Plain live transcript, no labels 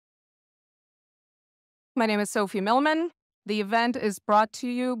My name is Sophie Millman. The event is brought to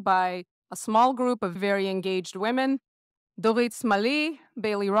you by a small group of very engaged women: Dorit Smali,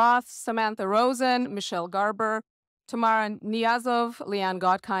 Bailey Roth, Samantha Rosen, Michelle Garber, Tamara Niazov, Leanne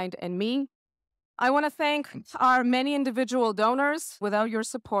Gottkind, and me. I want to thank our many individual donors. Without your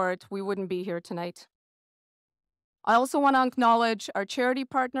support, we wouldn't be here tonight. I also want to acknowledge our charity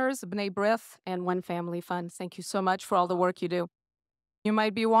partners, Brith and One Family Fund. Thank you so much for all the work you do. You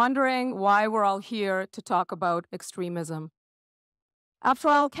might be wondering why we're all here to talk about extremism. After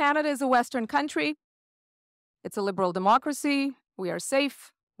all, Canada is a Western country. It's a liberal democracy. We are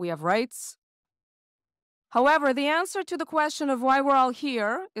safe. We have rights. However, the answer to the question of why we're all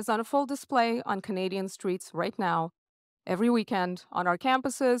here is on full display on Canadian streets right now, every weekend, on our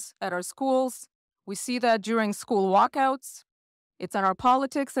campuses, at our schools. We see that during school walkouts. It's in our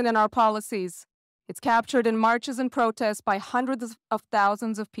politics and in our policies. It's captured in marches and protests by hundreds of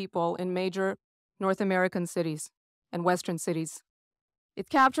thousands of people in major North American cities and Western cities. It's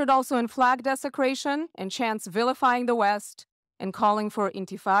captured also in flag desecration and chants vilifying the West and calling for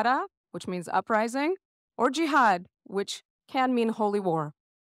intifada, which means uprising, or jihad, which can mean holy war.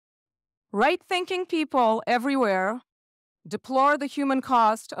 Right-thinking people everywhere deplore the human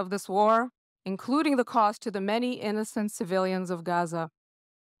cost of this war, including the cost to the many innocent civilians of Gaza.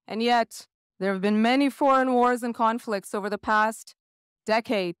 And yet, there have been many foreign wars and conflicts over the past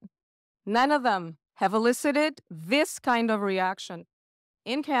decade. None of them have elicited this kind of reaction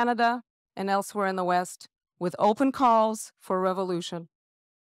in Canada and elsewhere in the West, with open calls for revolution.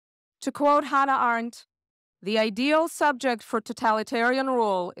 To quote Hannah Arendt, "The ideal subject for totalitarian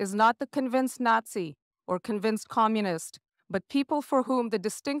rule is not the convinced Nazi or convinced communist, but people for whom the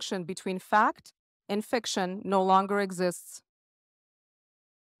distinction between fact and fiction no longer exists."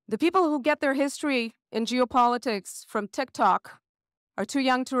 The people who get their history in geopolitics from TikTok are too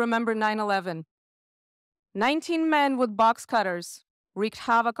young to remember 9/11. 19 men with box cutters wreaked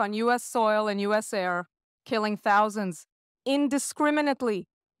havoc on U.S. soil and U.S. air, killing thousands indiscriminately: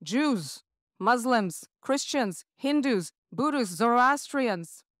 Jews, Muslims, Christians, Hindus, Buddhists,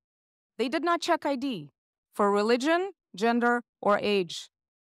 Zoroastrians. They did not check ID for religion, gender, or age.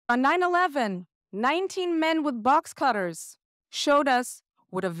 On 9/11, 19 men with box cutters showed us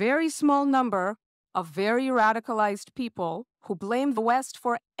what a very small number of very radicalized people who blame the West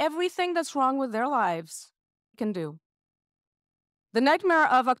for everything that's wrong with their lives can do. The nightmare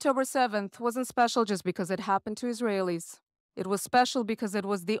of October 7th wasn't special just because it happened to Israelis. It was special because it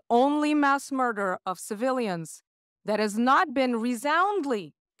was the only mass murder of civilians that has not been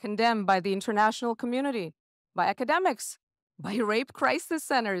resoundingly condemned by the international community, by academics, by rape crisis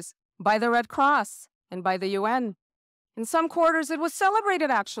centers, by the Red Cross, and by the UN. In some quarters, it was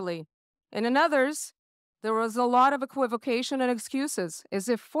celebrated, actually. And in others, there was a lot of equivocation and excuses, as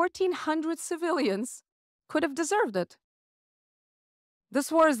if 1,400 civilians could have deserved it.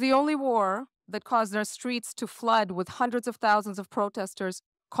 This war is the only war that caused our streets to flood with hundreds of thousands of protesters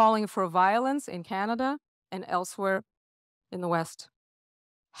calling for violence in Canada and elsewhere in the West.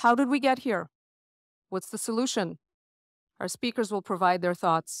 How did we get here? What's the solution? Our speakers will provide their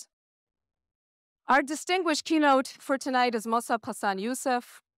thoughts. Our distinguished keynote for tonight is Mossab Hassan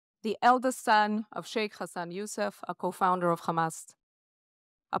Youssef, the eldest son of Sheikh Hassan Youssef, a co-founder of Hamas.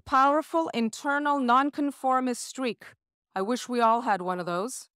 A powerful internal nonconformist streak. I wish we all had one of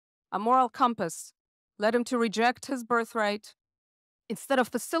those. A moral compass led him to reject his birthright. Instead of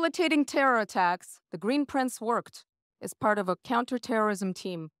facilitating terror attacks, the Green Prince worked as part of a counterterrorism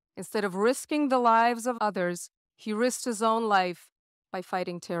team. Instead of risking the lives of others, he risked his own life by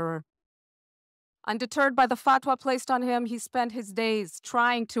fighting terror. Undeterred by the fatwa placed on him, he spent his days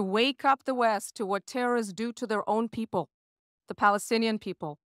trying to wake up the West to what terrorists do to their own people, the Palestinian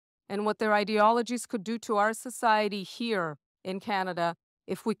people, and what their ideologies could do to our society here in Canada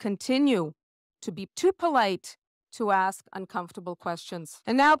if we continue to be too polite to ask uncomfortable questions.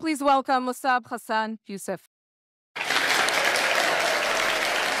 And now please welcome Mossab Hassan Youssef.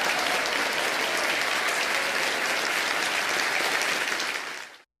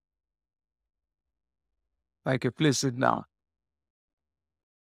 Thank you. Please sit down.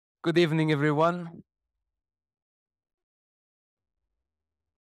 Good evening, everyone.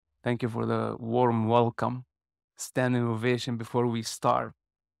 Thank you for the warm welcome. Standing ovation before we start.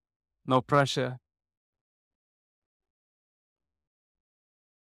 No pressure.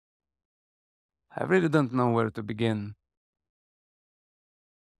 I really don't know where to begin.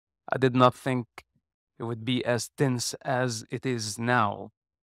 I did not think it would be as tense as it is now.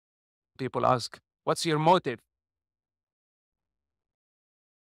 People ask, what's your motive?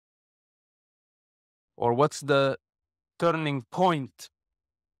 Or what's the turning point?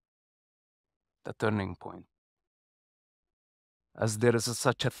 the turning point, as there is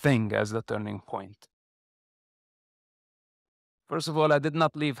such a thing as the turning point. First of all, I did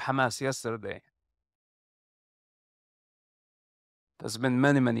not leave Hamas yesterday. It has been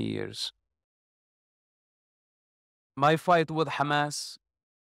many, many years. My fight with Hamas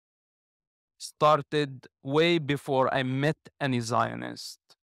started way before I met any Zionist.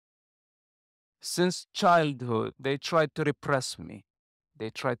 Since childhood, they tried to repress me.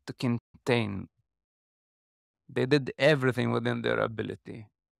 They tried to contain. They did everything within their ability.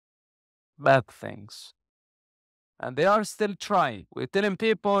 Bad things. And they are still trying. We're telling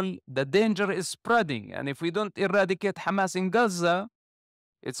people the danger is spreading. And if we don't eradicate Hamas in Gaza,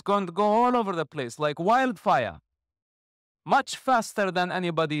 it's going to go all over the place like wildfire. Much faster than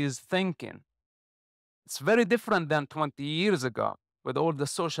anybody is thinking. It's very different than 20 years ago with all the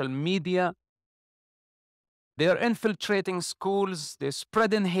social media. They are infiltrating schools. They're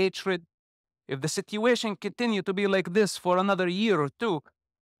spreading hatred. If the situation continue to be like this for another year or two,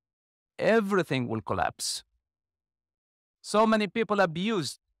 everything will collapse. So many people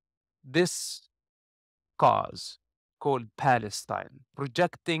abused this cause called Palestine,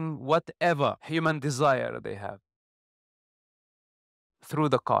 projecting whatever human desire they have through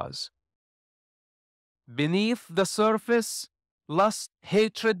the cause. Beneath the surface, lust,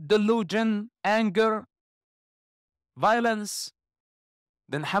 hatred, delusion, anger, violence.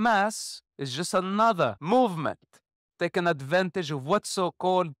 Then Hamas is just another movement taking advantage of what's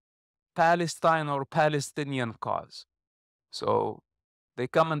so-called Palestine or Palestinian cause. So they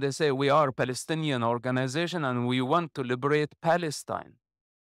come and they say, we are a Palestinian organization and we want to liberate Palestine.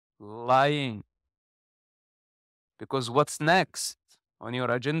 Lying. Because what's next on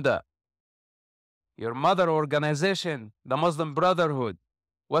your agenda? Your mother organization, the Muslim Brotherhood.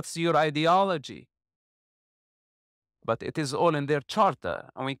 What's your ideology? But it is all in their charter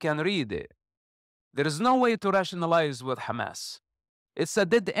and we can read it. There is no way to rationalize with Hamas. It's a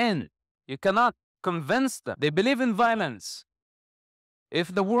dead end. You cannot convince them. They believe in violence.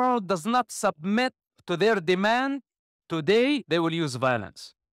 If the world does not submit to their demand, today they will use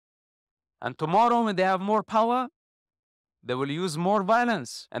violence. And tomorrow when they have more power, they will use more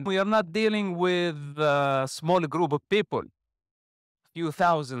violence. And we are not dealing with a small group of people, few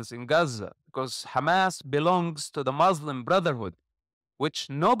thousands in Gaza, because Hamas belongs to the Muslim Brotherhood, which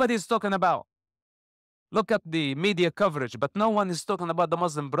nobody is talking about. Look at the media coverage, but no one is talking about the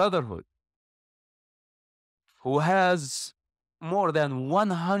Muslim Brotherhood, who has more than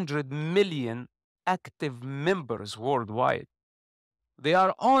 100 million active members worldwide. They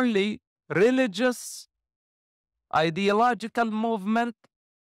are only religious, ideological movement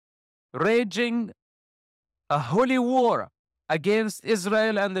raging a holy war against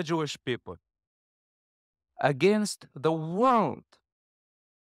Israel and the Jewish people, against the world,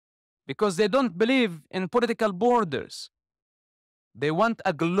 because they don't believe in political borders. They want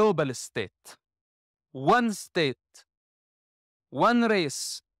a global state, one state, one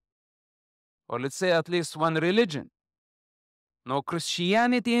race, or let's say at least one religion. No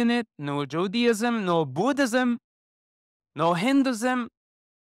Christianity in it, no Judaism, no Buddhism, no Hinduism,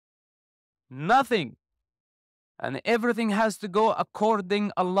 nothing. And everything has to go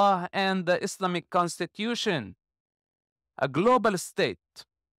according Allah and the Islamic constitution. A global state.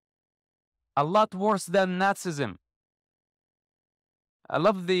 A lot worse than Nazism. I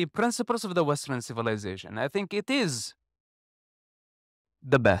love the principles of the Western civilization. I think it is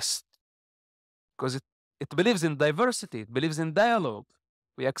the best. Because it believes in diversity. It believes in dialogue.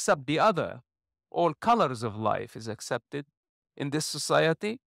 We accept the other. All colors of life is accepted in this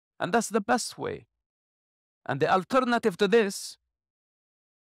society. And that's the best way. And the alternative to this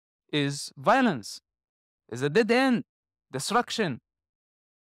is violence, is a dead end, destruction,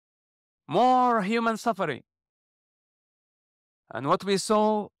 more human suffering. And what we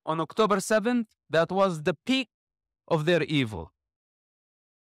saw on October 7th, that was the peak of their evil.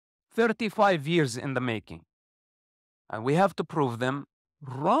 35 years in the making. And we have to prove them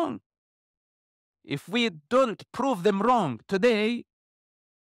wrong. If we don't prove them wrong today,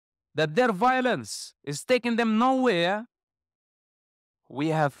 that their violence is taking them nowhere, we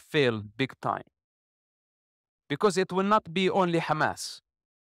have failed big time. Because it will not be only Hamas.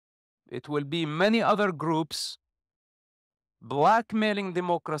 It will be many other groups blackmailing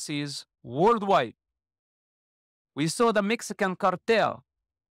democracies worldwide. We saw the Mexican cartel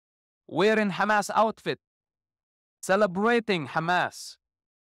wearing Hamas outfit, celebrating Hamas.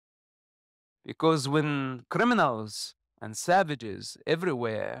 Because when criminals and savages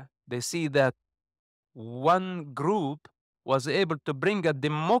everywhere, they see that one group was able to bring a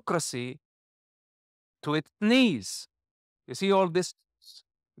democracy to its knees. You see all this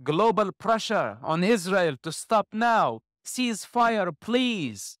global pressure on Israel to stop now, ceasefire,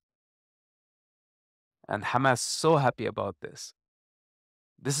 please. And Hamas so happy about this.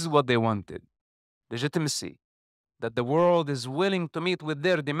 This is what they wanted, legitimacy, that the world is willing to meet with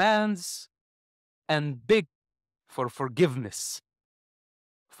their demands and beg for forgiveness,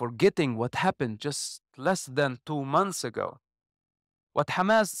 forgetting what happened just less than 2 months ago. What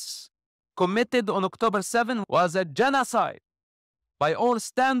Hamas committed on October 7 was a genocide by all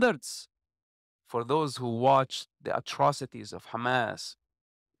standards. For those who watched the atrocities of Hamas,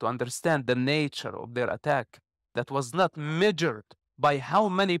 to understand the nature of their attack that was not measured by how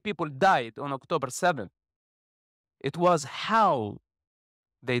many people died on October 7th. It was how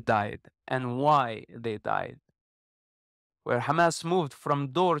they died and why they died. Where Hamas moved from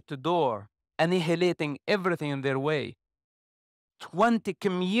door to door, annihilating everything in their way. 20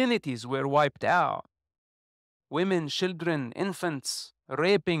 communities were wiped out. Women, children, infants,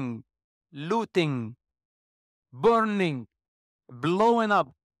 raping, looting, burning, blowing up,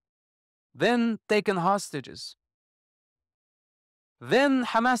 then taken hostages. Then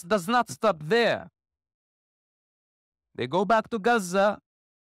Hamas does not stop there. They go back to Gaza,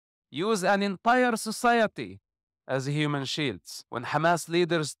 use an entire society as human shields. When Hamas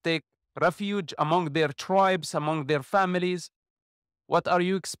leaders take refuge among their tribes, among their families, what are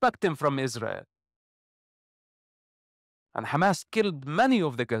you expecting from Israel? And Hamas killed many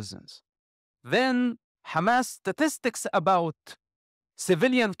of the Gazans. Then Hamas statistics about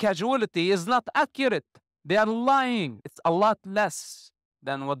civilian casualty is not accurate. They are lying. It's a lot less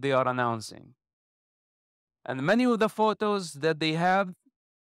than what they are announcing. And many of the photos that they have,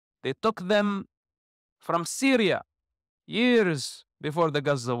 they took them from Syria years before the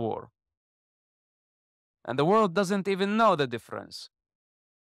Gaza war. And the world doesn't even know the difference.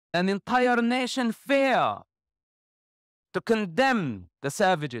 An entire nation failed to condemn the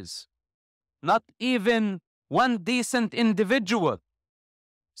savages. Not even one decent individual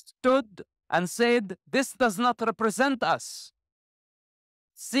stood and said, this does not represent us.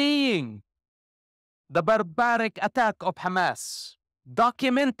 Seeing the barbaric attack of Hamas,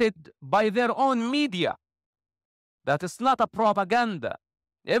 documented by their own media, that is not a propaganda.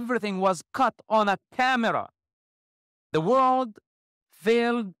 Everything was cut on a camera. The world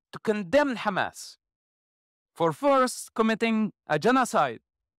failed to condemn Hamas for first committing a genocide,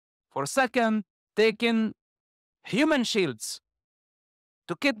 for second taking human shields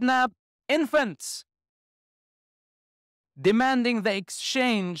to kidnap infants, demanding the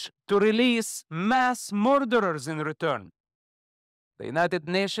exchange to release mass murderers in return. The United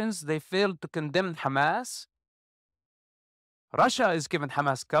Nations, they failed to condemn Hamas. Russia is giving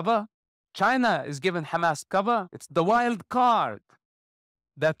Hamas cover. China is giving Hamas cover. It's the wild card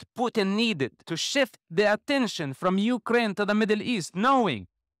that Putin needed to shift the attention from Ukraine to the Middle East, knowing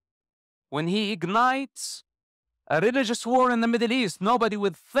when he ignites a religious war in the Middle East, nobody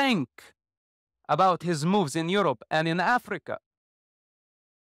would think about his moves in Europe and in Africa,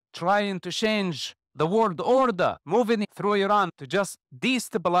 trying to change the world order, moving through Iran to just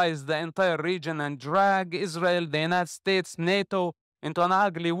destabilize the entire region and drag Israel, the United States, NATO into an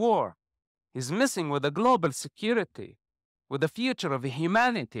ugly war. He's messing with the global security, with the future of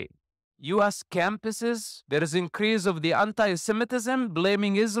humanity. US campuses, there is increase of the anti-Semitism,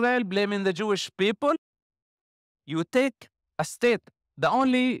 blaming Israel, blaming the Jewish people. You take a state, the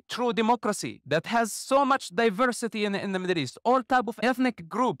only true democracy that has so much diversity in the Middle East, all type of ethnic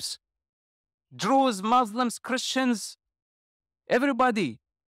groups, Druze, Muslims, Christians, everybody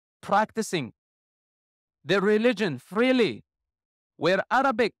practicing their religion freely, where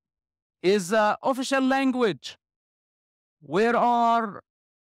Arabic is an official language, where are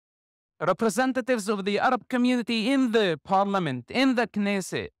representatives of the Arab community in the parliament, in the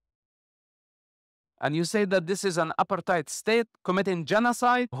Knesset. And you say that this is an apartheid state committing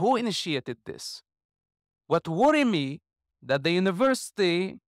genocide? Who initiated this? What worries me that the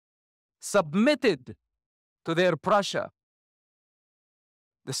university submitted to their pressure.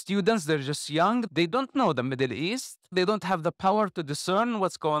 The students, they're just young. They don't know the Middle East. They don't have the power to discern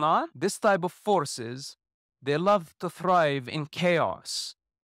what's going on. This type of forces, they love to thrive in chaos.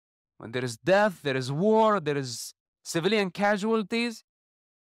 When there is death, there is war, there is civilian casualties,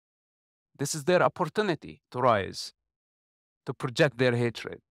 this is their opportunity to rise, to project their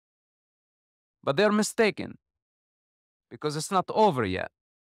hatred. But they're mistaken, because it's not over yet.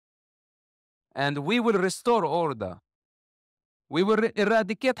 And we will restore order. We will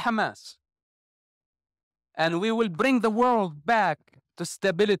eradicate Hamas. And we will bring the world back to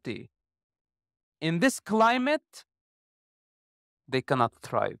stability. In this climate, they cannot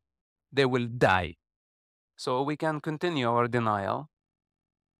thrive. They will die. So we can continue our denial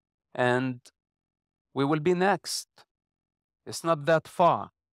And we will be next. It's not that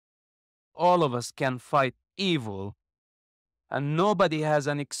far. All of us can fight evil, and nobody has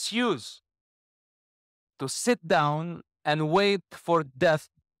an excuse to sit down and wait for death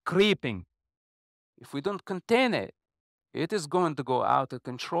creeping. If we don't contain it, it is going to go out of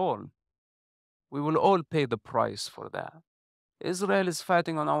control. We will all pay the price for that. Israel is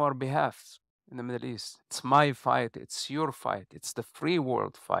fighting on our behalf in the Middle East. It's my fight, it's your fight, it's the free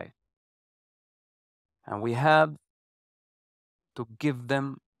world fight. And we have to give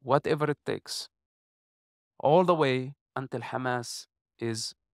them whatever it takes, all the way until Hamas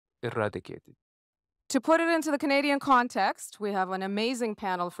is eradicated. To put it into the Canadian context, we have an amazing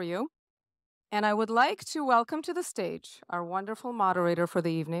panel for you. And I would like to welcome to the stage our wonderful moderator for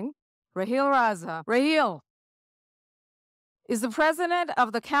the evening, Raheel Raza. Raheel is the president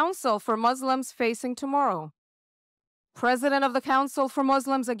of the Council for Muslims Facing Tomorrow, president of the Council for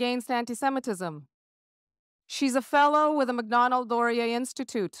Muslims Against Anti-Semitism. She's a fellow with the Macdonald-Laurier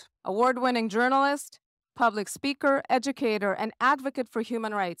Institute, award-winning journalist, public speaker, educator, and advocate for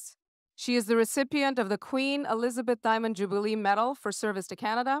human rights. She is the recipient of the Queen Elizabeth Diamond Jubilee Medal for service to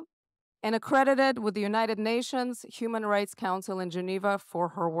Canada and accredited with the United Nations Human Rights Council in Geneva for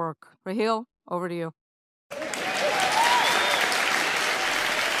her work. Raheel, over to you.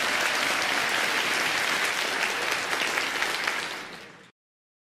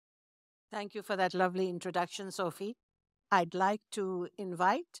 Thank you for that lovely introduction, Sophie. I'd like to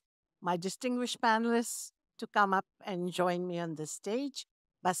invite my distinguished panelists to come up and join me on this stage.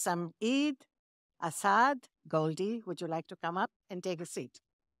 Bassam Eid, Asad, Goldie, would you like to come up and take a seat?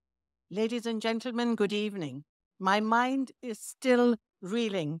 Ladies and gentlemen, good evening. My mind is still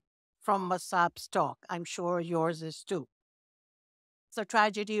reeling from Mossab's talk. I'm sure yours is too. It's the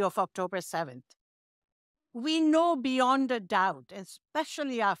tragedy of October 7th. We know beyond a doubt,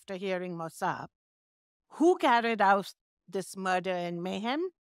 especially after hearing Mossab, who carried out this murder and mayhem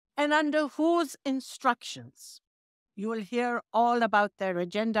and under whose instructions. You will hear all about their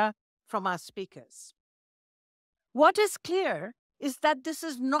agenda from our speakers. What is clear is that this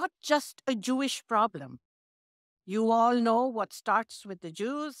is not just a Jewish problem. You all know what starts with the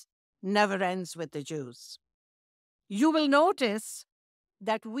Jews never ends with the Jews. You will notice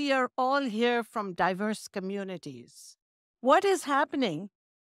that we are all here from diverse communities. What is happening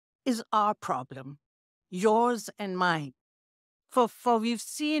is our problem, yours and mine. For we've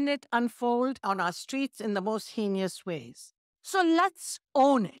seen it unfold on our streets in the most heinous ways. So let's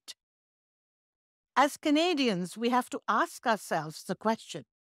own it. As Canadians, we have to ask ourselves the question,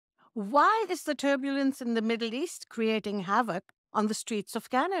 why is the turbulence in the Middle East creating havoc on the streets of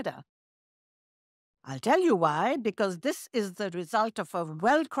Canada? I'll tell you why, because this is the result of a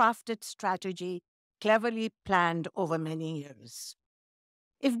well-crafted strategy, cleverly planned over many years.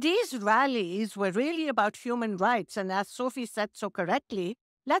 If these rallies were really about human rights, and as Sophie said so correctly,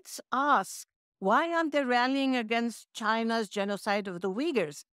 let's ask, why aren't they rallying against China's genocide of the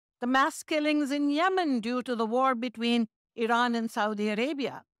Uyghurs, the mass killings in Yemen due to the war between Iran and Saudi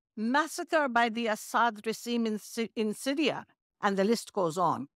Arabia, massacre by the Assad regime in Syria, and the list goes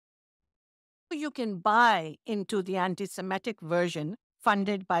on. You can buy into the anti-Semitic version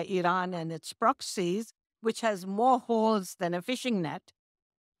funded by Iran and its proxies, which has more holes than a fishing net,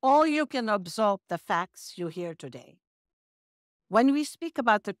 or you can absorb the facts you hear today. When we speak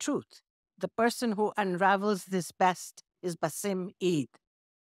about the truth, the person who unravels this best is Bassam Eid.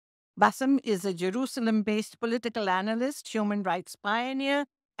 Bassam is a Jerusalem-based political analyst, human rights pioneer,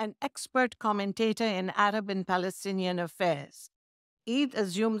 and expert commentator in Arab and Palestinian affairs. Eid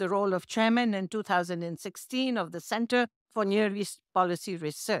assumed the role of chairman in 2016 of the Center for Near East Policy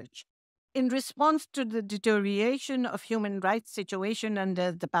Research. In response to the deterioration of human rights situation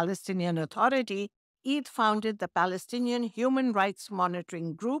under the Palestinian Authority, Eid founded the Palestinian Human Rights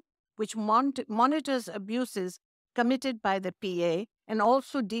Monitoring Group, which monitors abuses committed by the PA and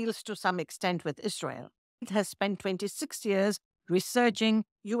also deals to some extent with Israel. It has spent 26 years researching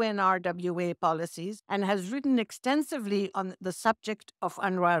UNRWA policies and has written extensively on the subject of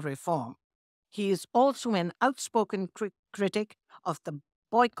UNRWA reform. He is also an outspoken critic of the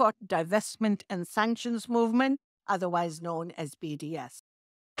boycott, divestment, and sanctions movement, otherwise known as BDS.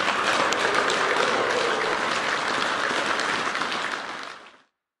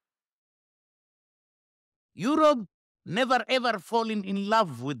 Europe never ever fallen in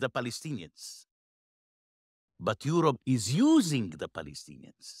love with the Palestinians. But Europe is using the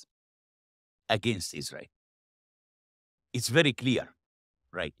Palestinians against Israel. It's very clear,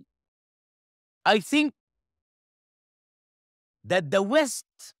 right? I think that the West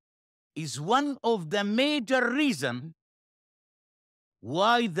is one of the major reasons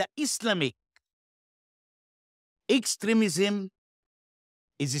why the Islamic extremism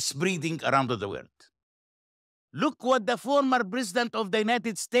is spreading around the world. Look what the former president of the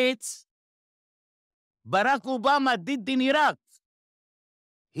United States, Barack Obama, did in Iraq.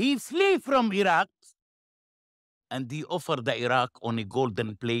 He flee from Iraq and he offered the Iraq on a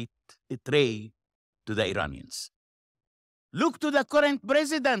golden plate, a tray to the Iranians. Look to the current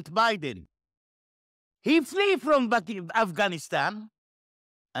president, Biden. He flee from Afghanistan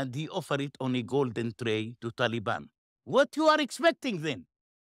and he offered it on a golden tray to Taliban. What you are expecting then?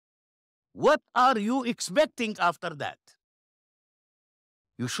 What are you expecting after that?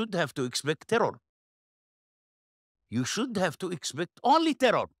 You should have to expect terror. You should have to expect only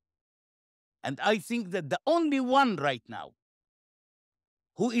terror. And I think that the only one right now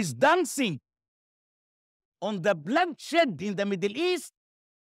who is dancing on the bloodshed in the Middle East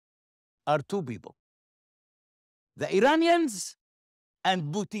are two people: the Iranians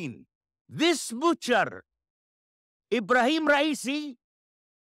and Putin. This butcher, Ibrahim Raisi,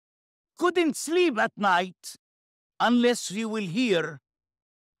 couldn't sleep at night unless you will hear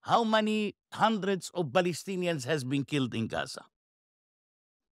how many hundreds of Palestinians has been killed in Gaza.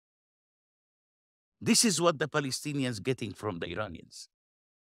 This is what the Palestinians getting from the Iranians.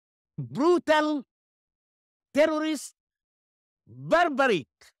 Brutal, terrorist, barbaric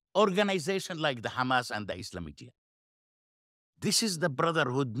organization like the Hamas and the Islamic Jihad. This is the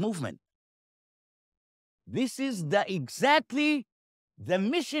brotherhood movement. This is exactly the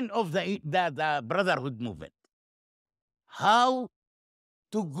mission of the brotherhood movement. How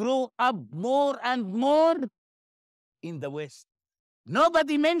to grow up more and more in the West.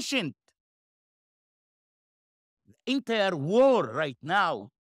 Nobody mentioned the entire war right now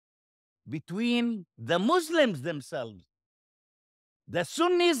between the Muslims themselves, the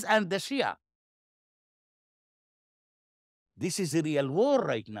Sunnis and the Shia. This is a real war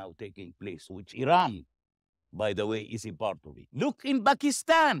right now taking place, which Iran, by the way, is a part of it. Look in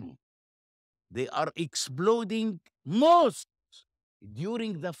Pakistan. They are exploding mosques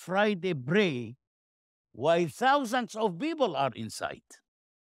during the Friday prayer, while thousands of people are inside.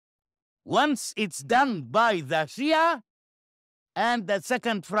 Once it's done by the Shia, and the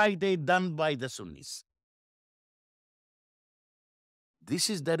second Friday done by the Sunnis. This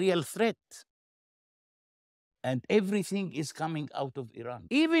is the real threat. And everything is coming out of Iran.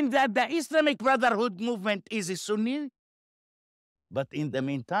 Even that the Islamic Brotherhood movement is a Sunni, but in the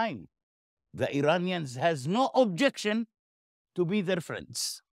meantime, the Iranians has no objection to be their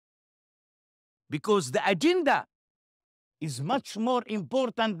friends. Because the agenda is much more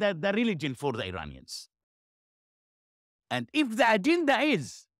important than the religion for the Iranians. And if the agenda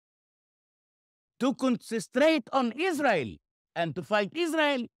is to concentrate on Israel and to fight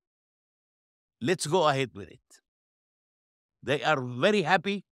Israel, let's go ahead with it. They are very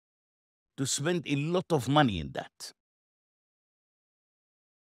happy to spend a lot of money in that.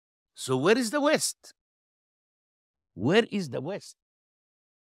 So where is the West? Where is the West?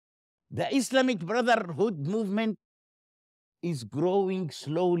 The Islamic Brotherhood movement is growing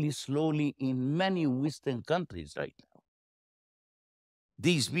slowly in many Western countries right now.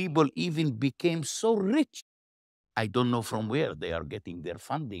 These people even became so rich. I don't know from where they are getting their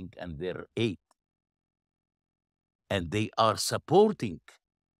funding and their aid. And they are supporting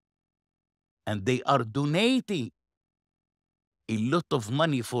and they are donating a lot of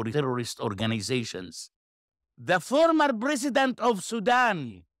money for terrorist organizations. The former president of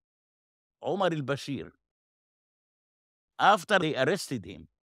Sudan, Omar al-Bashir, after they arrested him,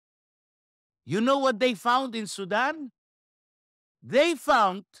 you know what they found in Sudan? They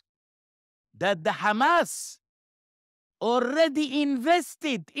found that the Hamas already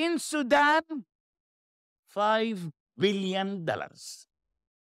invested in Sudan $5 billion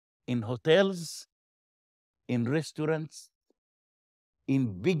in hotels, in restaurants,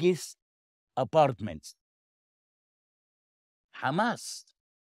 in biggest apartments. Hamas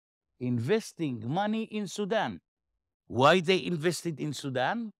investing money in Sudan. Why they invested in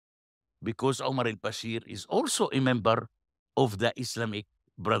Sudan? Because Omar al-Bashir is also a member of the Islamic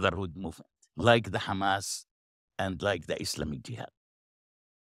Brotherhood movement, like the Hamas and like the Islamic Jihad.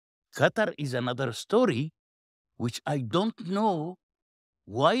 Qatar is another story which I don't know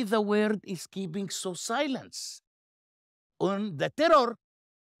why the world is keeping so silence on the terror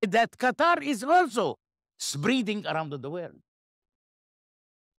that Qatar is also spreading around the world.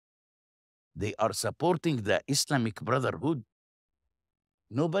 They are supporting the Islamic Brotherhood.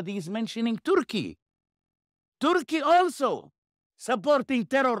 Nobody is mentioning Turkey. Turkey also supporting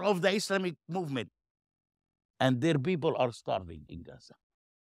terror of the Islamic movement. And their people are starving in Gaza.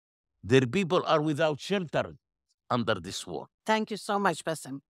 Their people are without shelter under this war. Thank you so much,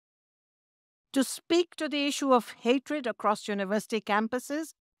 Bassem. To speak to the issue of hatred across university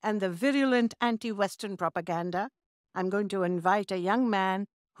campuses and the virulent anti-Western propaganda, I'm going to invite a young man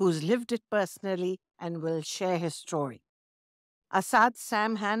who's lived it personally and will share his story. Asad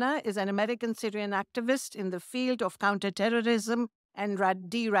Sam Hanna is an American Syrian activist in the field of counterterrorism and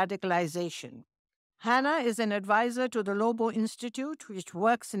de-radicalization. Hanna is an advisor to the Lobo Institute, which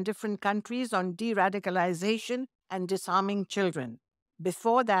works in different countries on de-radicalization and disarming children.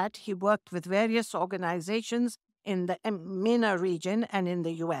 Before that, he worked with various organizations in the MENA region and in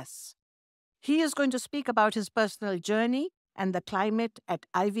the US. He is going to speak about his personal journey and the climate at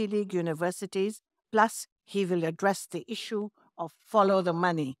Ivy League universities, plus he will address the issue of follow the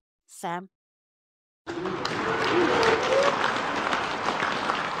money. Sam?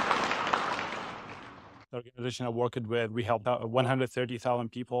 The organization I worked with, we helped out 130,000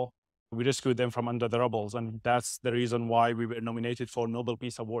 people. We rescued them from under the rubble, and that's the reason why we were nominated for Nobel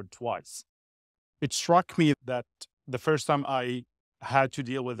Peace Award twice. It struck me that the first time I had to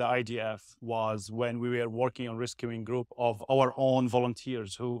deal with the IDF was when we were working on rescuing a group of our own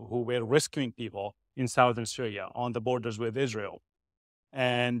volunteers who were rescuing people in southern Syria on the borders with Israel.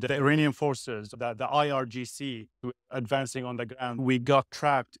 And the Iranian forces, the IRGC, were advancing on the ground. We got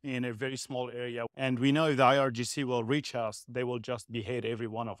trapped in a very small area. And we know if the IRGC will reach us, they will just behead every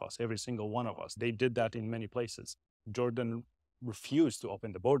one of us, every single one of us. They did that in many places. Jordan refused to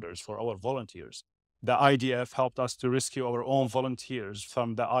open the borders for our volunteers. The IDF helped us to rescue our own volunteers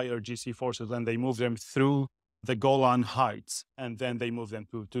from the IRGC forces, and they moved them through the Golan Heights, and then they moved them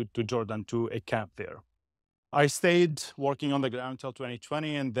to Jordan, to a camp there. I stayed working on the ground till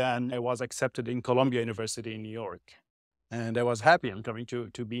 2020, and then I was accepted in Columbia University in New York. And I was happy I'm coming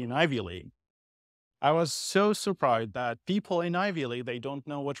to be in Ivy League. I was so surprised that people in Ivy League, they don't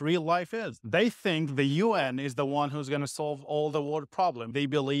know what real life is. They think the UN is the one who's going to solve all the world problems. They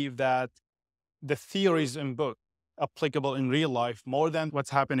believe that the theories in book applicable in real life more than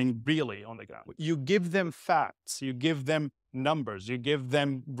what's happening really on the ground. You give them facts, you give them numbers, you give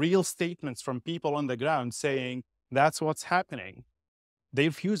them real statements from people on the ground saying that's what's happening. They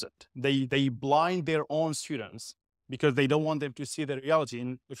refuse it. They blind their own students because they don't want them to see the reality.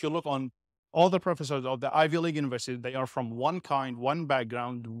 And if you look on all the professors of the Ivy League university, they are from one kind, one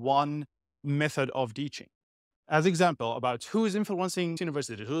background, one method of teaching. As example, about who is influencing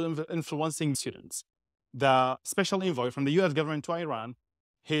universities, who is influencing students. The special envoy from the US government to Iran,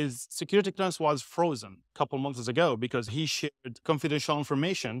 his security clearance was frozen a couple months ago because he shared confidential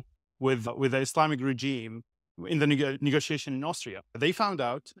information with the Islamic regime in the negotiation in Austria. They found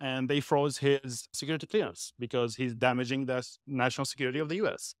out and they froze his security clearance because he's damaging the national security of the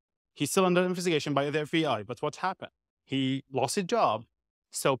US. He's still under investigation by the FBI, but what happened? He lost his job.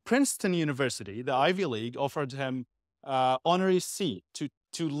 So Princeton University, the Ivy League, offered him honorary seat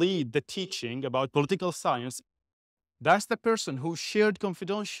to lead the teaching about political science. That's the person who shared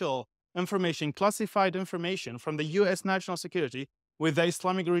confidential information, classified information from the US national security with the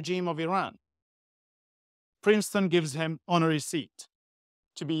Islamic regime of Iran. Princeton gives him honorary seat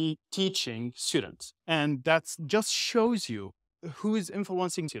to be teaching students. And that just shows you who is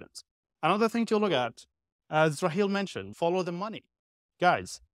influencing students. Another thing to look at, as Raheel mentioned, follow the money.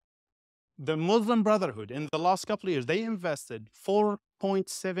 Guys, the Muslim Brotherhood in the last couple of years, they invested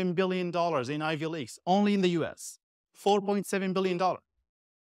 $4.7 billion in Ivy Leagues, only in the US. $4.7 billion.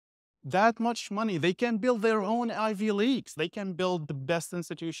 That much money, they can build their own Ivy Leagues. They can build the best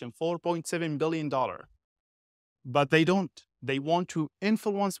institution, $4.7 billion. But they don't. They want to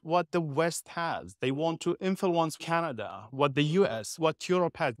influence what the West has. They want to influence Canada, what the US, what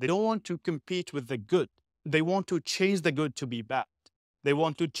Europe has. They don't want to compete with the good. They want to change the good to be bad. They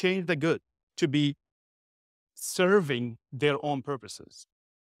want to change the good to be serving their own purposes.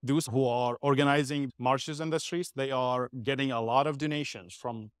 Those who are organizing marches in the streets, they are getting a lot of donations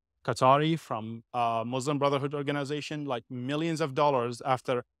from Qatari, from Muslim Brotherhood organization, like millions of dollars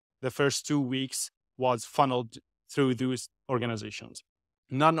after the first 2 weeks was funneled through those organizations.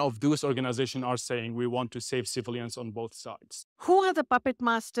 None of those organizations are saying we want to save civilians on both sides. Who are the puppet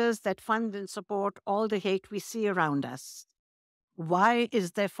masters that fund and support all the hate we see around us? Why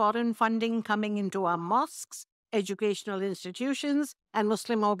is there foreign funding coming into our mosques, educational institutions, and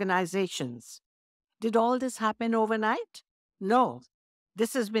Muslim organizations? Did all this happen overnight? No.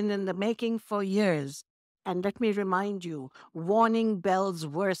 This has been in the making for years. And let me remind you, warning bells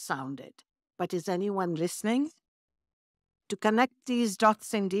were sounded. But is anyone listening? To connect these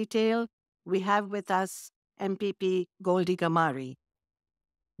dots in detail, we have with us MPP Goldi Gamari.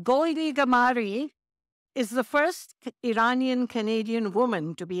 Goldi Gamari is the first Iranian-Canadian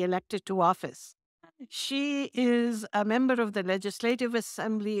woman to be elected to office. She is a member of the Legislative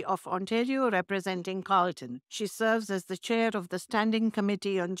Assembly of Ontario representing Carleton. She serves as the chair of the Standing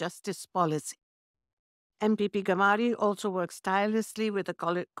Committee on Justice Policy. MPP Gamari also works tirelessly with a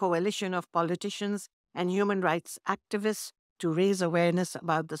coalition of politicians and human rights activists to raise awareness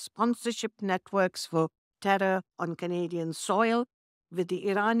about the sponsorship networks for terror on Canadian soil, with the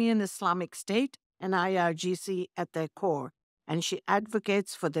Iranian Islamic State and IRGC at their core. And she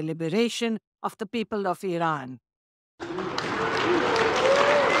advocates for the liberation of the people of Iran. The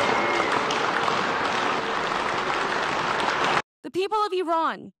people of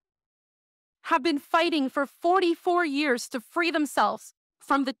Iran have been fighting for 44 years to free themselves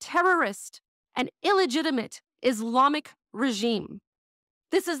from the terrorist and illegitimate Islamic regime.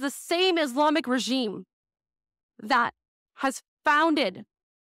 This is the same Islamic regime that has founded,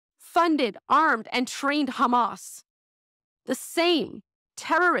 funded, armed, and trained Hamas. The same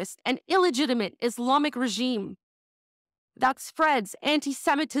terrorist and illegitimate Islamic regime that spreads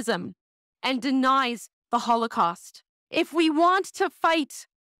anti-Semitism and denies the Holocaust. If we want to fight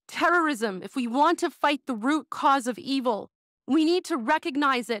terrorism, if we want to fight the root cause of evil, we need to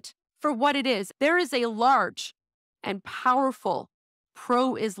recognize it for what it is. There is a large and powerful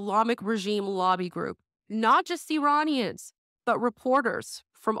pro-Islamic regime lobby group, not just Iranians, but reporters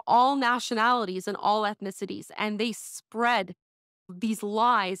from all nationalities and all ethnicities, and they spread these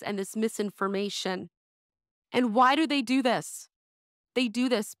lies and this misinformation. And why do they do this? They do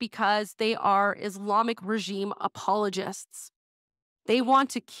this because they are Islamic regime apologists. They want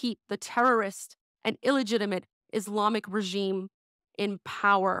to keep the terrorist and illegitimate Islamic regime in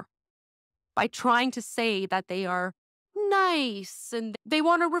power by trying to say that they are nice and they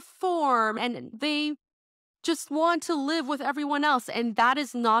want to reform and they just want to live with everyone else. And that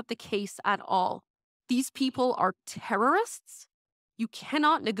is not the case at all. These people are terrorists. You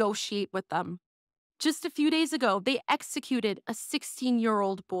cannot negotiate with them. Just a few days ago, they executed a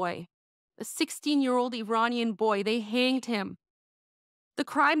 16-year-old boy, a 16-year-old Iranian boy. They hanged him. The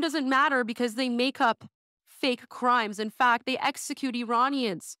crime doesn't matter because they make up fake crimes. In fact, they execute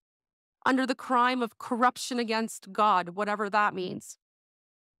Iranians under the crime of corruption against God, whatever that means.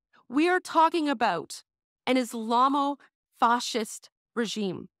 We are talking about an Islamo-fascist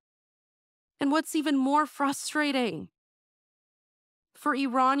regime. And what's even more frustrating for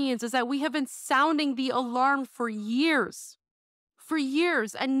Iranians is that we have been sounding the alarm for years,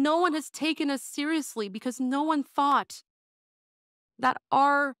 and no one has taken us seriously because no one thought that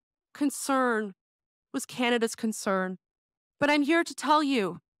our concern was Canada's concern. But I'm here to tell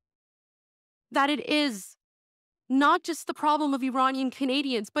you that it is not just the problem of Iranian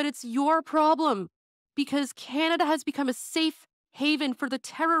Canadians, but it's your problem because Canada has become a safe haven for the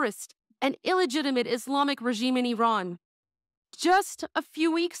terrorist and illegitimate Islamic regime in Iran. Just a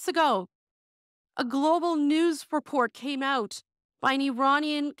few weeks ago, a global news report came out by an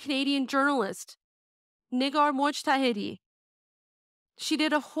Iranian-Canadian journalist, Nigar Mojtahidi. She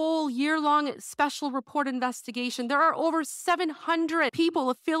did a whole year-long special report investigation. There are over 700 people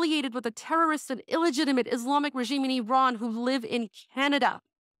affiliated with the terrorist and illegitimate Islamic regime in Iran who live in Canada.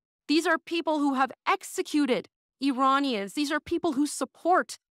 These are people who have executed Iranians. These are people who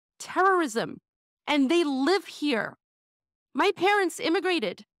support terrorism, and they live here. My parents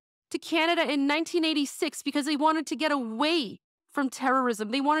immigrated to Canada in 1986 because they wanted to get away from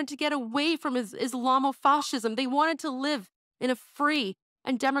terrorism. They wanted to get away from Islamofascism. They wanted to live in a free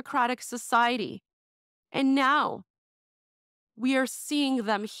and democratic society. And now we are seeing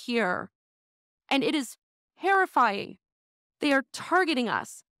them here. And it is terrifying. They are targeting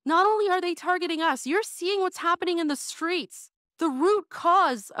us. Not only are they targeting us, you're seeing what's happening in the streets. The root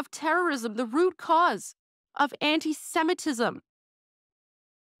cause of terrorism, the root cause of anti-Semitism,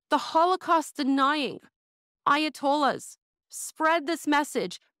 the Holocaust denying Ayatollahs spread this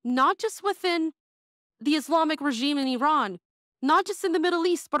message, not just within the Islamic regime in Iran, not just in the Middle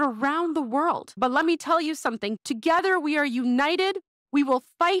East, but around the world. But let me tell you something. Together we are united. We will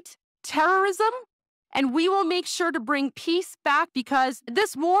fight terrorism and we will make sure to bring peace back because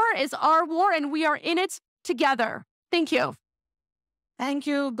this war is our war and we are in it together. Thank you. Thank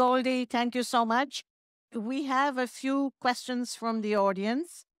you, Goldie. Thank you so much. We have a few questions from the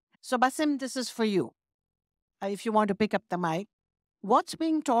audience. So Basim, this is for you. If you want to pick up the mic. What's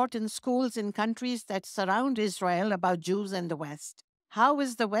being taught in schools in countries that surround Israel about Jews and the West? How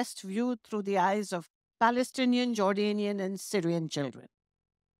is the West viewed through the eyes of Palestinian, Jordanian, and Syrian children?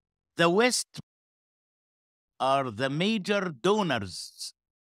 The West are the major donors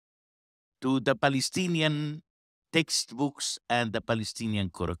to the Palestinian textbooks and the Palestinian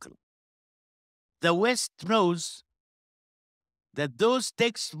curriculum. The West knows that those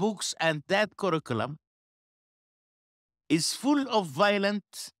textbooks and that curriculum is full of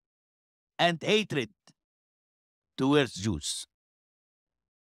violence and hatred towards Jews.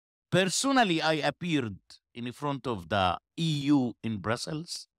 Personally, I appeared in front of the EU in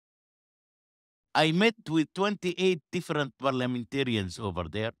Brussels. I met with 28 different parliamentarians over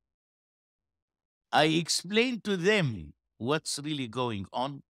there. I explained to them what's really going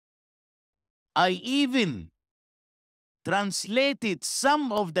on. I even translated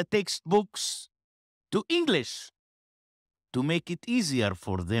some of the textbooks to English to make it easier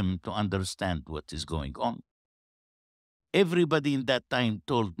for them to understand what is going on. Everybody in that time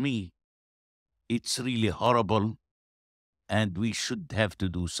told me it's really horrible and we should have to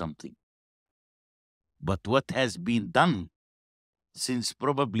do something. But what has been done since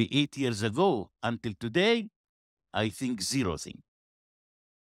probably 8 years ago until today, I think zero thing.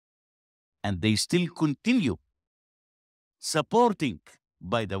 And they still continue supporting,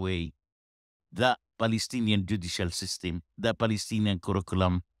 by the way, the Palestinian judicial system, the Palestinian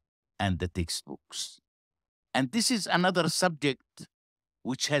curriculum, and the textbooks. And this is another subject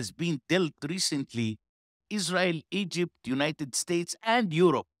which has been dealt recently, Israel, Egypt, United States, and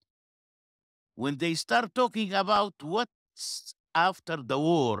Europe. When they start talking about what's after the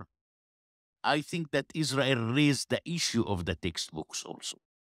war, I think that Israel raised the issue of the textbooks also.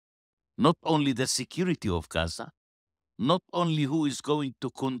 Not only the security of Gaza, not only who is going to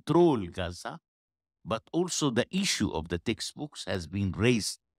control Gaza, but also the issue of the textbooks has been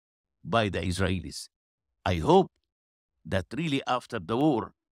raised by the Israelis. I hope that really after the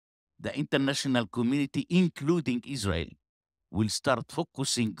war, the international community, including Israel, will start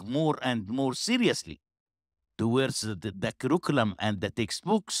focusing more and more seriously towards the curriculum and the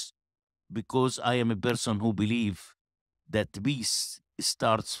textbooks, because I am a person who believes that peace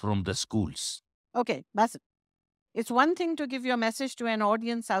starts from the schools. Okay, Bassem. It's one thing to give your message to an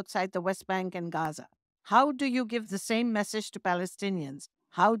audience outside the West Bank and Gaza. How do you give the same message to Palestinians?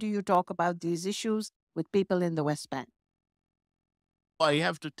 How do you talk about these issues with people in the West Bank? I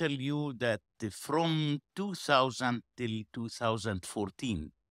have to tell you that from 2000 till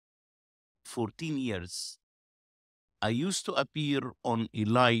 2014, 14 years, I used to appear on a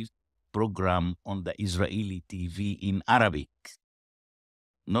live program on the Israeli TV in Arabic,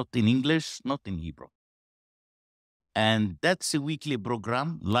 not in English, not in Hebrew. And that's a weekly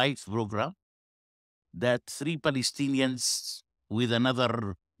program, live program, that 3 Palestinians with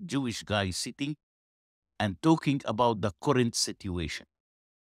another Jewish guy sitting and talking about the current situation.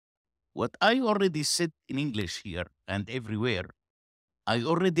 What I already said in English here and everywhere, I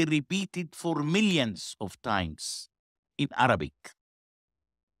already repeated for millions of times in Arabic.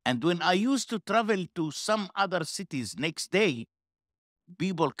 And when I used to travel to some other cities next day,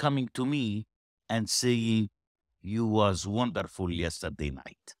 people coming to me and saying, "You was wonderful yesterday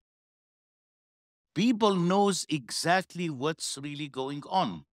night." People knows exactly what's really going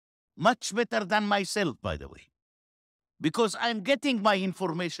on. Much better than myself, by the way. Because I'm getting my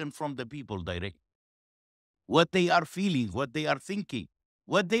information from the people direct. What they are feeling, what they are thinking,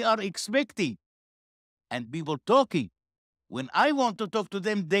 what they are expecting. And people talking. When I want to talk to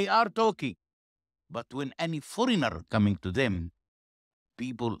them, they are talking. But when any foreigner coming to them,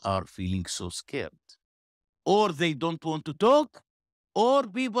 people are feeling so scared. Or they don't want to talk, or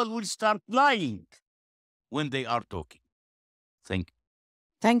people will start lying when they are talking. Thank you.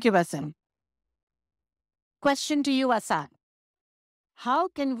 Thank you, Bassem. Question to you, Assad. How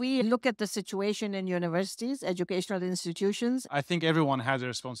can we look at the situation in universities, educational institutions? I think everyone has a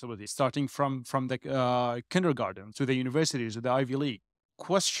responsibility, starting from the kindergarten to the universities, to the Ivy League.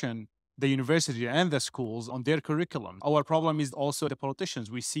 Question the university and the schools on their curriculum. Our problem is also the politicians.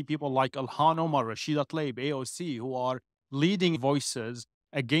 We see people like Ilhan Omar, Rashida Tlaib, AOC, who are leading voices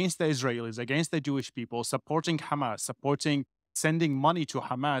against the Israelis, against the Jewish people, supporting Hamas, sending money to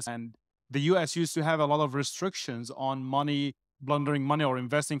Hamas. And the US used to have a lot of restrictions on laundering money or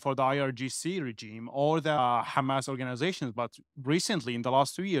investing for the IRGC regime or the Hamas organizations. But recently, in the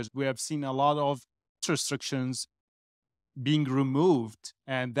last 2 years, we have seen a lot of restrictions being removed,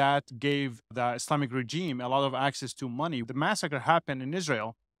 and that gave the Islamic regime a lot of access to money. The massacre happened in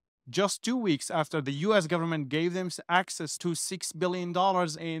Israel just 2 weeks after the US government gave them access to $6 billion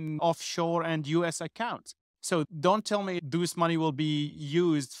in offshore and US accounts. So don't tell me this money will be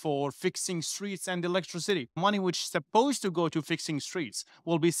used for fixing streets and electricity. Money which is supposed to go to fixing streets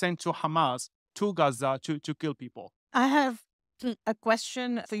will be sent to Hamas, to Gaza, to kill people. I have a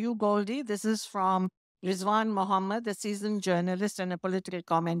question for you, Goldie. This is from Rizwan Mohammed, a seasoned journalist and a political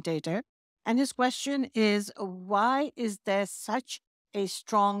commentator. And his question is, why is there such a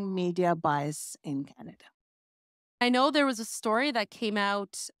strong media bias in Canada? I know there was a story that came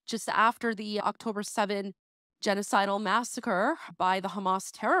out just after the October 7 genocidal massacre by the Hamas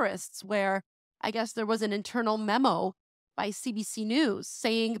terrorists, where I guess there was an internal memo by CBC News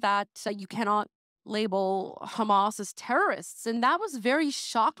saying that you cannot label Hamas as terrorists. And that was very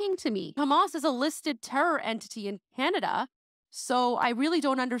shocking to me. Hamas is a listed terror entity in Canada. So I really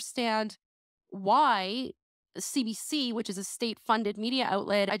don't understand why CBC, which is a state-funded media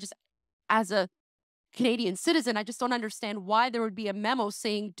outlet, as a Canadian citizen, I just don't understand why there would be a memo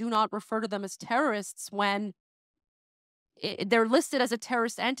saying do not refer to them as terrorists when they're listed as a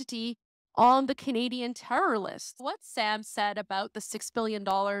terrorist entity on the Canadian terror list. What Sam said about the $6 billion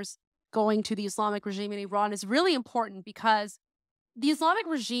going to the Islamic regime in Iran is really important because the Islamic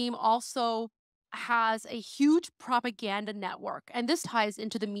regime also has a huge propaganda network, and this ties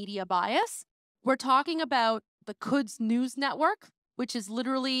into the media bias. We're talking about the Quds News Network, which is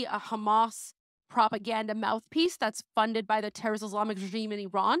literally a Hamas propaganda mouthpiece that's funded by the terrorist Islamic regime in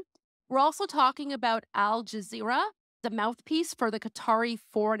Iran. We're also talking about Al Jazeera, the mouthpiece for the Qatari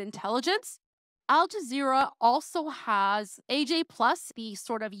foreign intelligence. Al Jazeera also has AJ Plus, the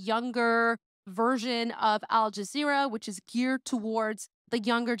sort of younger version of Al Jazeera, which is geared towards the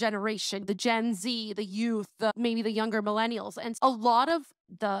younger generation, the Gen Z, the youth, maybe the younger millennials. And a lot of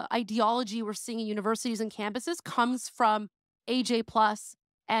the ideology we're seeing in universities and campuses comes from AJ Plus,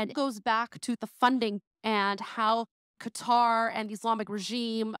 and it goes back to the funding and how Qatar and the Islamic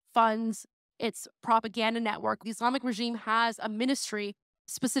regime funds its propaganda network. The Islamic regime has a ministry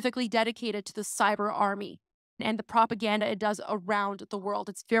specifically dedicated to the cyber army and the propaganda it does around the world.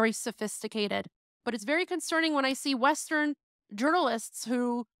 It's very sophisticated, but it's very concerning when I see Western journalists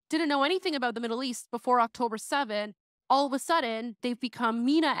who didn't know anything about the Middle East before October 7. All of a sudden, they've become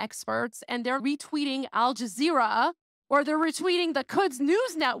MENA experts and they're retweeting Al Jazeera or they're retweeting the Quds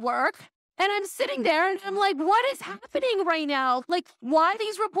News Network. And I'm sitting there and I'm like, what is happening right now? Like, why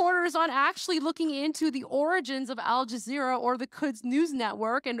these reporters aren't actually looking into the origins of Al Jazeera or the Quds News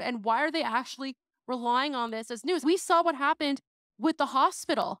Network? And why are they actually relying on this as news? We saw what happened with the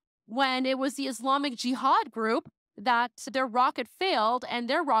hospital when it was the Islamic Jihad group that their rocket failed and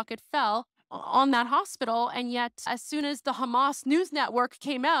their rocket fell on that hospital. And yet, as soon as the Hamas news network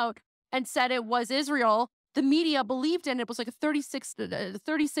came out and said it was Israel, the media believed in it. It was like a 36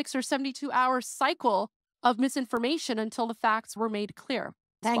 or 72-hour cycle of misinformation until the facts were made clear.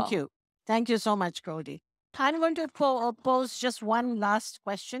 Thank you. Thank you so much, Cody. I'm going to pose just one last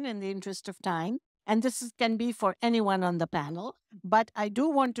question in the interest of time. And can be for anyone on the panel. But I do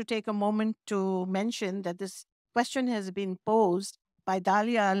want to take a moment to mention that this question has been posed by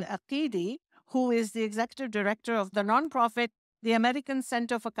Dalia Al-Aqidi, who is the executive director of the nonprofit, the American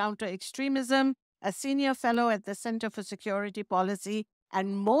Center for Counter-Extremism, a senior fellow at the Center for Security Policy,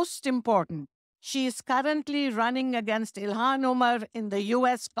 and most important, she is currently running against Ilhan Omar in the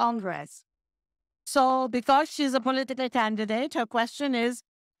U.S. Congress. So because she's a political candidate, her question is,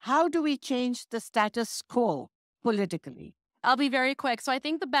 how do we change the status quo politically? I'll be very quick. So I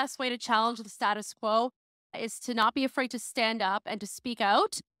think the best way to challenge the status quo is to not be afraid to stand up and to speak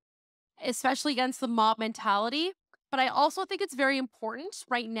out, especially against the mob mentality. But I also think it's very important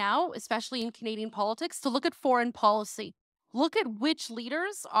right now, especially in Canadian politics, to look at foreign policy. Look at which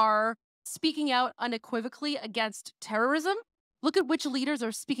leaders are speaking out unequivocally against terrorism. Look at which leaders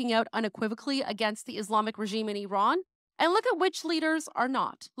are speaking out unequivocally against the Islamic regime in Iran. And look at which leaders are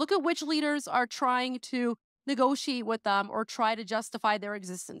not. Look at which leaders are trying to negotiate with them or try to justify their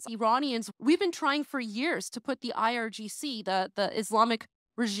existence. Iranians, we've been trying for years to put the IRGC, the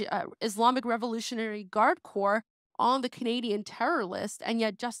Islamic Revolutionary Guard Corps, on the Canadian terror list, and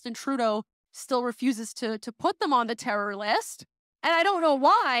yet Justin Trudeau still refuses to put them on the terror list. And I don't know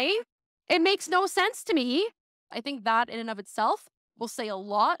why. It makes no sense to me. I think that in and of itself will say a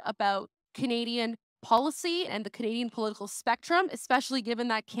lot about Canadian policy and the Canadian political spectrum, especially given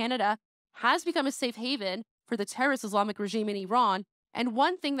that Canada has become a safe haven for the terrorist Islamic regime in Iran. And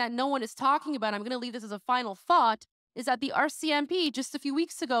one thing that no one is talking about, I'm going to leave this as a final thought, is that the RCMP just a few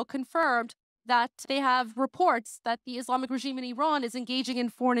weeks ago confirmed that they have reports that the Islamic regime in Iran is engaging in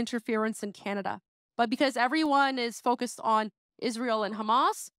foreign interference in Canada. But because everyone is focused on Israel and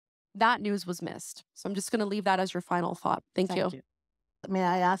Hamas, that news was missed. So I'm just going to leave that as your final thought. Thank you. May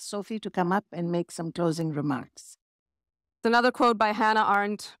I ask Sophie to come up and make some closing remarks? It's another quote by Hannah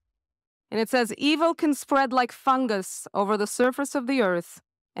Arendt. And it says, "Evil can spread like fungus over the surface of the earth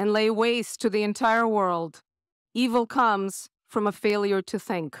and lay waste to the entire world. Evil comes from a failure to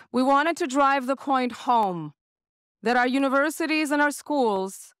think." We wanted to drive the point home that our universities and our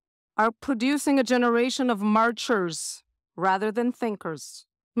schools are producing a generation of marchers rather than thinkers.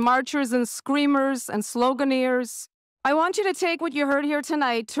 Marchers and screamers and sloganeers I want you to take what you heard here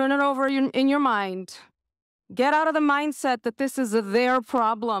tonight, turn it over in your mind. Get out of the mindset that this is their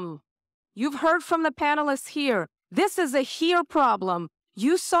problem. You've heard from the panelists here. This is a here problem.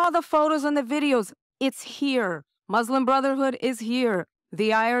 You saw the photos and the videos. It's here. Muslim Brotherhood is here.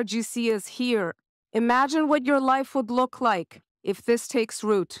 The IRGC is here. Imagine what your life would look like if this takes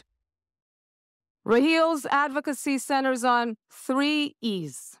root. Rahil's advocacy centers on 3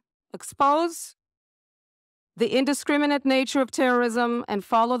 E's. Expose the indiscriminate nature of terrorism and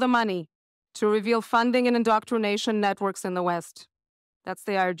follow the money to reveal funding and indoctrination networks in the West. That's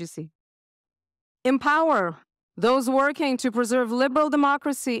the IRGC. Empower those working to preserve liberal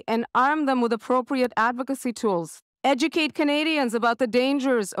democracy and arm them with appropriate advocacy tools. Educate Canadians about the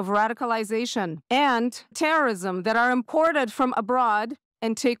dangers of radicalization and terrorism that are imported from abroad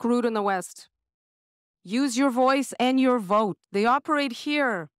and take root in the West. Use your voice and your vote. They operate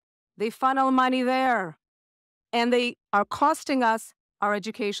here. They funnel money there. And they are costing us our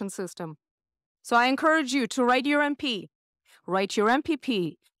education system. So I encourage you to write your MP, write your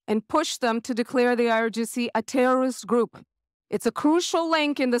MPP, and push them to declare the IRGC a terrorist group. It's a crucial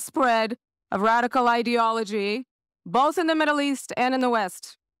link in the spread of radical ideology, both in the Middle East and in the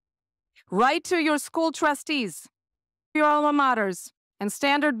West. Write to your school trustees, your alma maters, and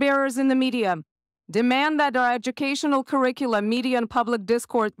standard bearers in the media. Demand that our educational curricula, media, and public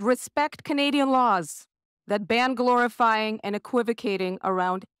discourse respect Canadian laws that ban glorifying and equivocating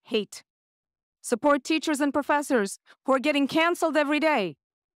around hate. Support teachers and professors who are getting canceled every day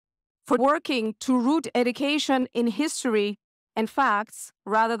for working to root education in history and facts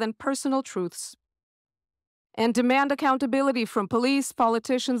rather than personal truths. And demand accountability from police,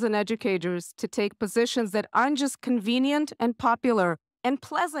 politicians, and educators to take positions that aren't just convenient and popular and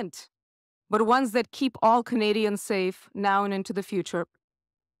pleasant, but ones that keep all Canadians safe now and into the future.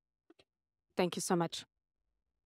 Thank you so much.